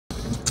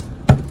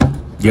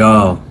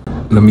Y'all,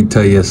 let me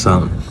tell you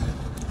something.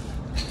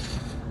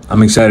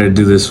 I'm excited to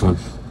do this one.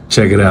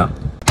 Check it out.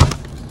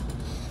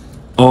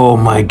 Oh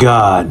my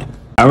God.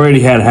 I already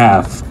had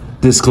half.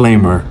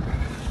 Disclaimer.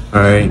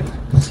 All right.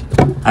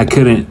 I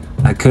couldn't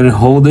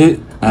hold it.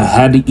 I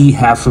had to eat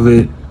half of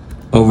it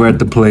over at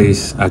the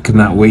place. I could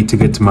not wait to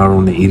get to my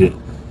room to eat it.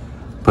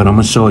 But I'm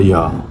gonna show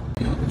y'all.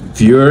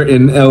 If you're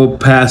in El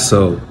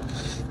Paso,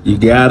 you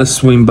gotta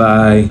swing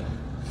by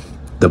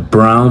the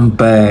Brown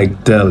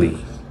Bag Deli.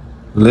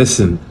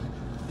 Listen.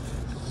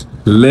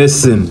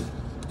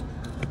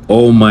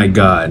 Oh my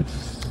God.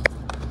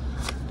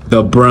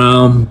 The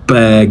Brown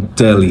Bag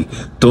Deli.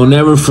 Don't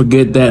ever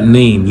forget that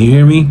name. You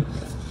hear me?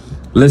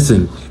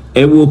 Listen,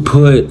 it will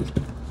put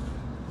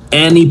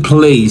any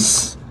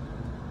place,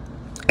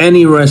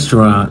 any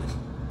restaurant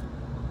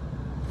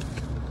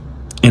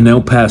in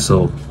El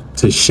Paso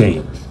to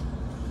shame.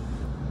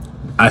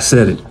 I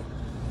said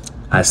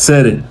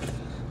it.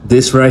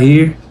 This right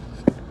here,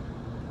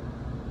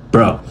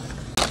 bro,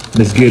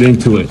 let's get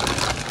into it.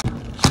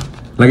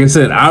 Like I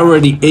said, I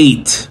already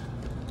ate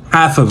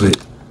half of it.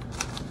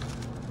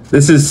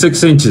 This is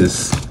 6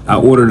 inches. I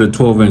ordered a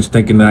 12-inch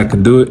thinking that I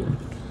could do it.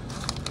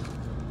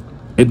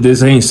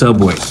 This ain't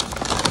Subway.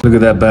 Look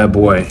at that bad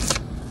boy.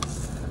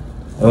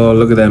 Oh,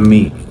 look at that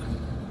meat.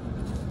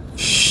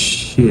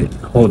 Shit,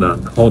 hold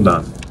on.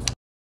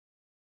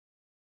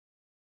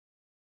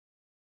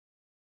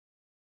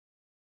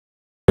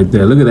 Right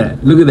there, look at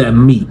that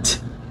meat.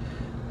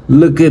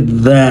 Look at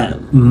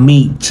that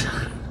meat.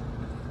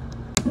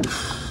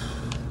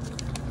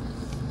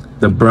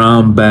 The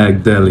Brown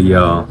Bag Deli,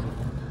 y'all.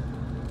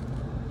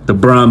 The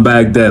Brown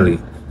Bag Deli.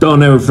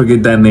 Don't ever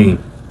forget that name.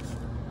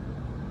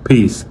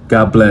 Peace.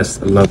 God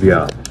bless. I love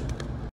y'all.